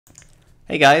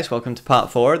Hey guys, welcome to part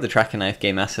 4 of the Tracker Knife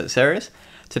Game Asset series.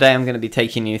 Today I'm going to be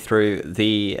taking you through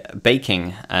the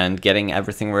baking and getting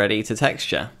everything ready to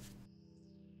texture.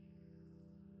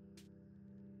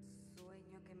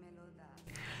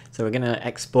 So we're going to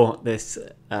export this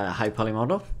high poly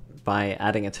model by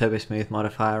adding a turbo smooth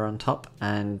modifier on top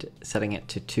and setting it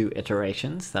to 2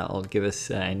 iterations. That will give us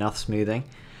enough smoothing.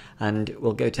 And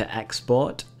we'll go to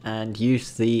export and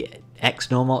use the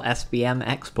Xnormal SBM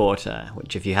exporter,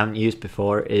 which if you haven't used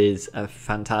before is a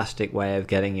fantastic way of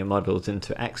getting your models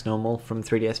into Xnormal from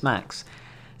 3ds Max.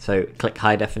 So click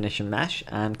high definition mesh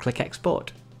and click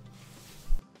export.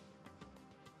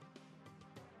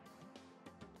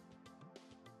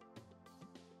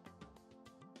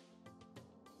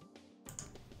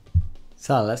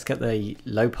 So let's get the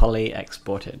low poly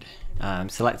exported. I'm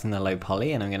selecting the low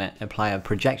poly and I'm going to apply a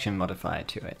projection modifier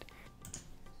to it.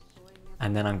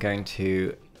 And then I'm going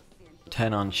to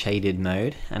turn on shaded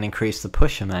mode and increase the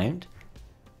push amount.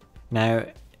 Now,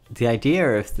 the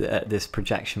idea of this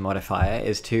projection modifier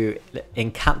is to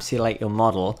encapsulate your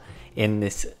model in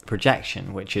this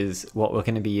projection, which is what we're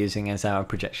going to be using as our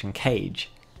projection cage.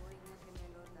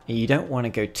 You don't want to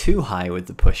go too high with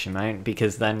the push amount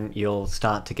because then you'll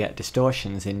start to get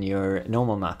distortions in your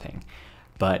normal mapping.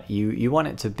 But you want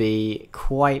it to be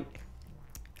quite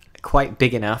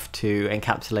big enough to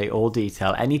encapsulate all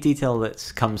detail. Any detail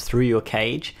that comes through your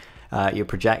cage, your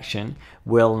projection,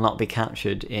 will not be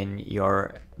captured in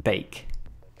your bake.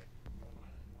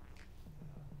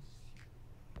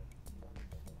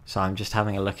 So I'm just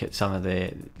having a look at some of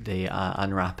the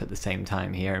unwrap at the same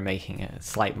time here and making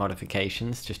slight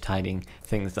modifications, just tidying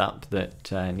things up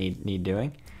that need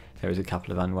doing. There was a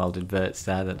couple of unwelded verts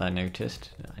there that I noticed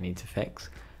that I need to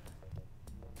fix.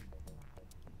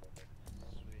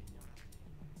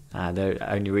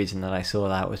 The only reason that I saw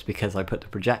that was because I put the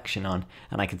projection on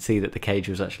and I could see that the cage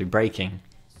was actually breaking.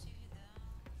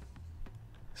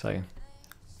 So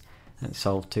it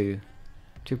solved two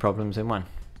problems in one.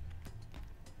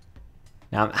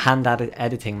 Now I'm hand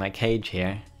editing my cage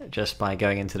here just by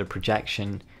going into the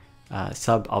projection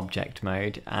sub-object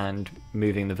mode and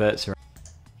moving the verts around.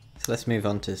 So let's move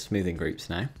on to smoothing groups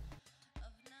now.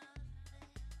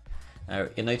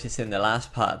 You'll notice in the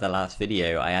last part of the last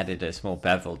video I added a small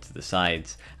bevel to the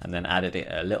sides and then added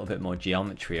a little bit more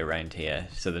geometry around here,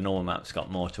 so the normal map's got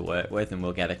more to work with and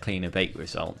we'll get a cleaner bake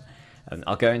result.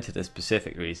 I'll go into the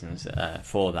specific reasons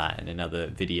for that in another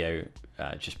video,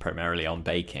 just primarily on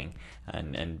baking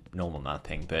and normal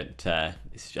mapping, but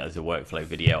as a workflow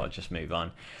video I'll just move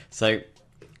on. So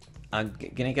I'm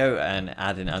going to go and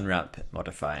add an unwrap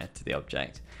modifier to the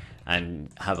object and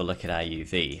have a look at our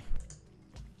UV.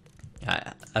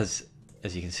 As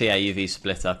you can see, our UV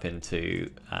split up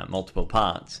into multiple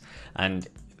parts, and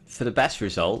for the best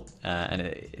result, and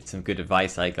it's some good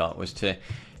advice I got, was to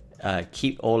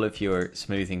keep all of your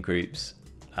smoothing groups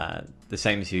the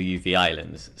same as your UV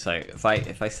islands. So if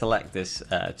I select this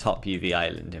top UV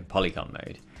island in polygon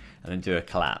mode and then do a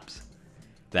collapse,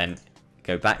 then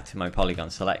go back to my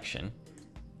polygon selection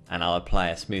and I'll apply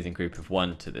a smoothing group of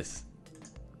 1 to this.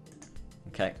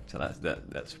 Okay, so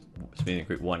that's smoothing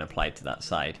group 1 applied to that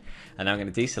side. And now I'm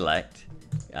going to deselect,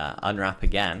 unwrap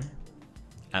again,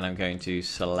 and I'm going to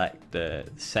select the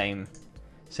same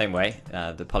way,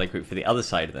 the poly group for the other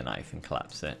side of the knife and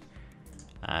collapse it.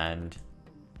 And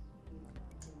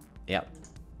yep,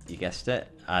 you guessed it,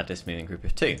 add a smoothing group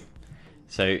of 2.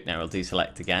 So now we'll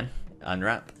deselect again,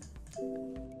 unwrap,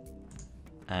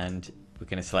 and we're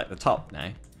going to select the top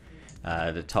now,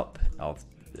 the top of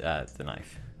the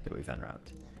knife that we've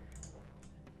unwrapped.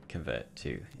 Convert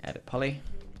to edit poly,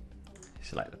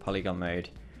 select the polygon mode,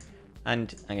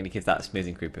 and I'm going to give that a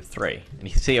smoothing group of 3. And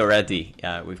you can see already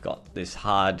we've got this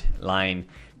hard line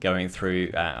going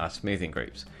through our smoothing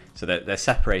groups. So they're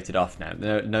separated off now.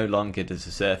 No longer does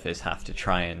the surface have to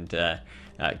try and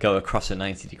go across a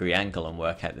 90-degree angle and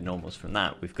work out the normals from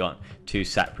that. We've got 2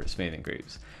 separate smoothing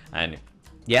groups. And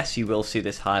yes, you will see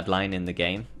this hard line in the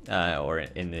game or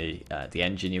in the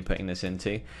engine you're putting this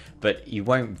into, but you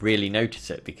won't really notice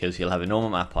it because you'll have a normal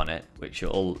map on it, which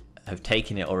you'll have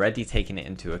already taken it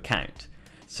into account.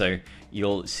 So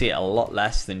you'll see it a lot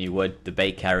less than you would the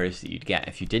bake errors that you'd get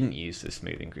if you didn't use the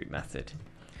smoothing group method.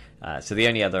 So the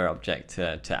only other object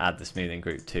to add the smoothing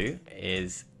group to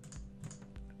is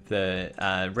the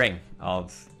ring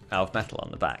of metal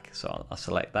on the back. So I'll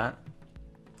select that,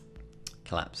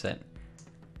 collapse it,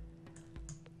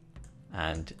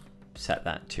 and set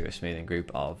that to a smoothing group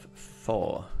of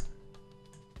 4.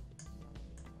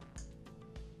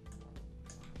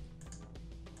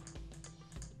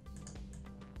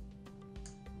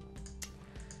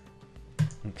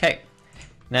 Okay,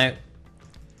 now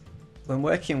when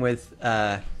working with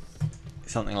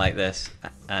something like this,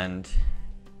 and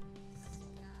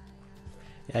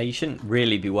yeah, you shouldn't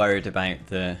really be worried about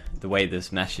the way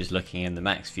this mesh is looking in the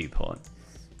max viewport.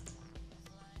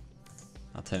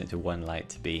 I'll turn it to one light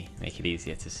to make it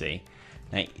easier to see.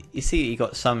 Now you see you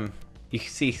can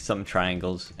see some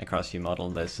triangles across your model.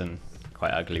 There's some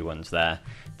quite ugly ones there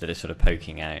that are sort of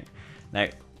poking out. Now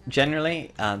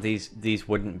generally these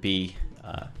wouldn't be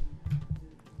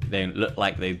they don't look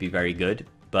like they'd be very good,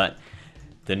 but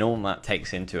the normal map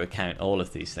takes into account all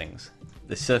of these things.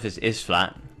 The surface is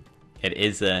flat, it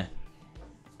is a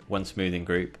one smoothing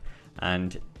group,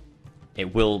 and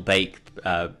it will bake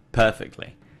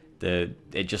perfectly.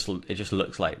 It just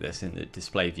looks like this in the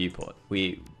display viewport.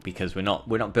 Because we're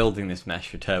not building this mesh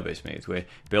for turbo smooth. We're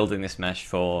building this mesh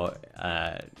for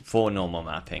normal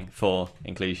mapping, for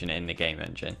inclusion in the game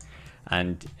engine,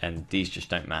 and these just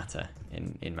don't matter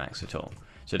in Max at all.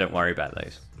 So don't worry about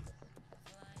those.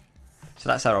 So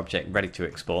that's our object ready to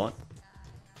export,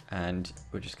 and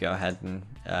we'll just go ahead and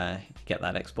get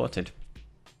that exported.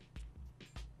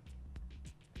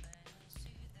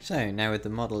 So now with the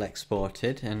model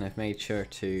exported, and I've made sure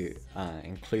to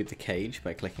include the cage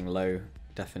by clicking low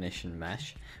definition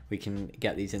mesh, we can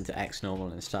get these into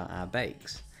Xnormal and start our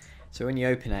bakes. So when you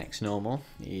open Xnormal,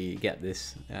 you get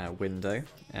this window,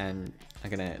 and I'm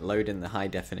going to load in the high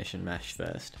definition mesh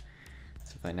first.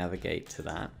 So if I navigate to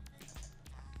that,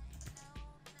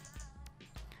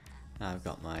 I've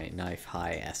got my knife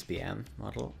high SBM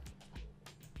model.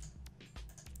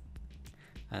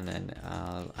 And then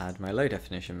I'll add my low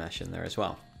definition mesh in there as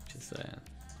well, which is the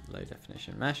low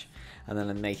definition mesh. And then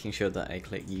I'm making sure that I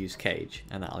click use cage,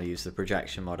 and that'll use the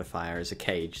projection modifier as a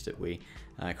cage that we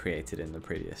created in the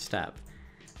previous step.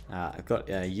 I've got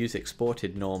use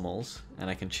exported normals, and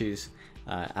I can choose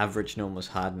average, normals,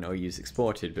 harden, or use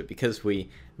exported, but because we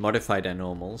modified our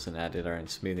normals and added our own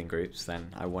smoothing groups,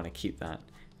 then I want to keep that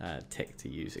tick to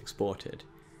use exported.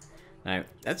 Now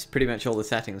that's pretty much all the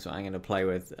settings that I'm going to play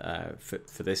with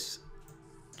for this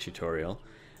tutorial.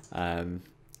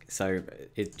 So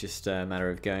it's just a matter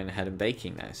of going ahead and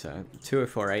baking now. So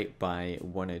 2048 by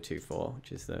 1024,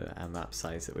 which is the map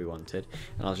size that we wanted,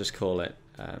 and I'll just call it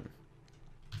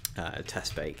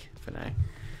test bake for now,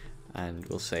 and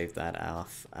we'll save that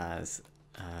off as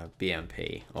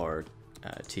BMP or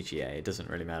TGA. It doesn't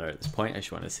really matter at this point. I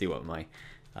just want to see what my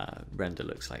render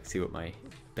looks like, see what my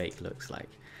bake looks like.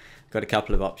 Got a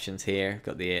couple of options here.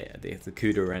 Got the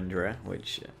CUDA renderer,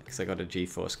 which, because I got a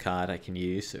GeForce card I can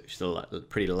use, which is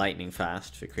pretty lightning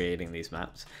fast for creating these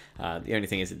maps. The only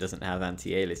thing is it doesn't have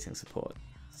anti-aliasing support.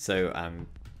 So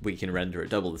we can render it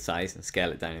double the size and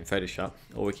scale it down in Photoshop,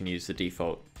 or we can use the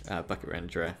default bucket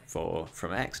renderer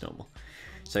from Xnormal.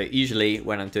 So usually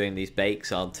when I'm doing these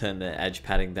bakes, I'll turn the edge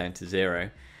padding down to 0,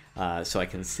 so I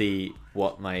can see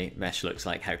what my mesh looks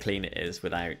like, how clean it is,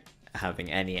 without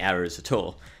having any errors at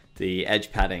all. The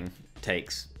edge padding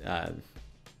takes the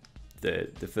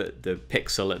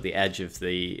pixel at the edge of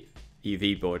the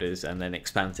UV borders and then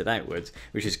expands it outwards,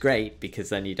 which is great because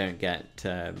then you don't get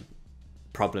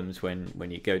problems when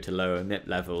you go to lower MIP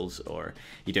levels, or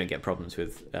you don't get problems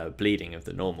with bleeding of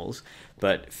the normals.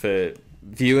 But for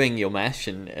viewing your mesh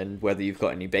and whether you've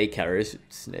got any bake errors,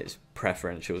 it's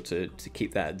preferential to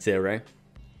keep that at 0.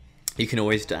 You can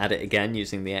always add it again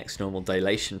using the Xnormal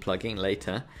dilation plugin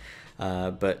later.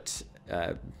 But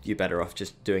you're better off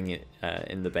just doing it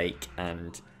in the bake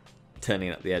and turning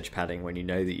up the edge padding when you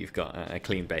know that you've got a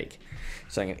clean bake.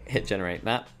 So I'm going to hit generate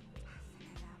map,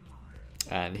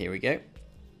 and here we go.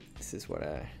 This is what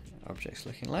our object's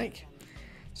looking like.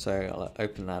 So I'll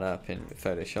open that up in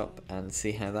Photoshop and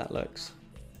see how that looks,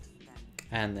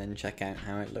 and then check out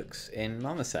how it looks in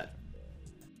Marmoset.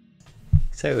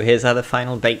 So here's how the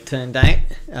final bake turned out.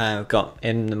 I've got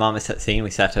in the Marmoset scene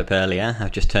we set up earlier,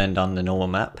 I've just turned on the normal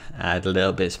map, add a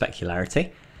little bit of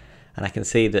specularity, and I can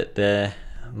see that the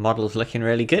model's looking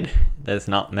really good. There's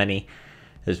not many,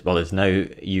 there's no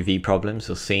UV problems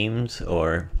or seams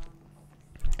or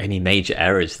any major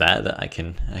errors there that I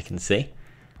can see,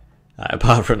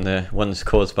 apart from the ones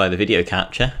caused by the video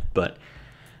capture. But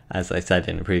as I said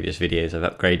in the previous videos,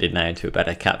 I've upgraded now to a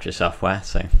better capture software,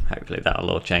 so hopefully that'll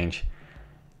all change.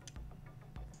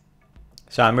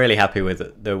 So I'm really happy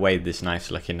with the way this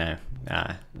knife's looking now.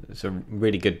 It's a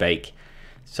really good bake.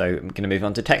 So I'm going to move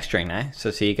on to texturing now.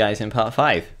 So see you guys in part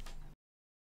 5.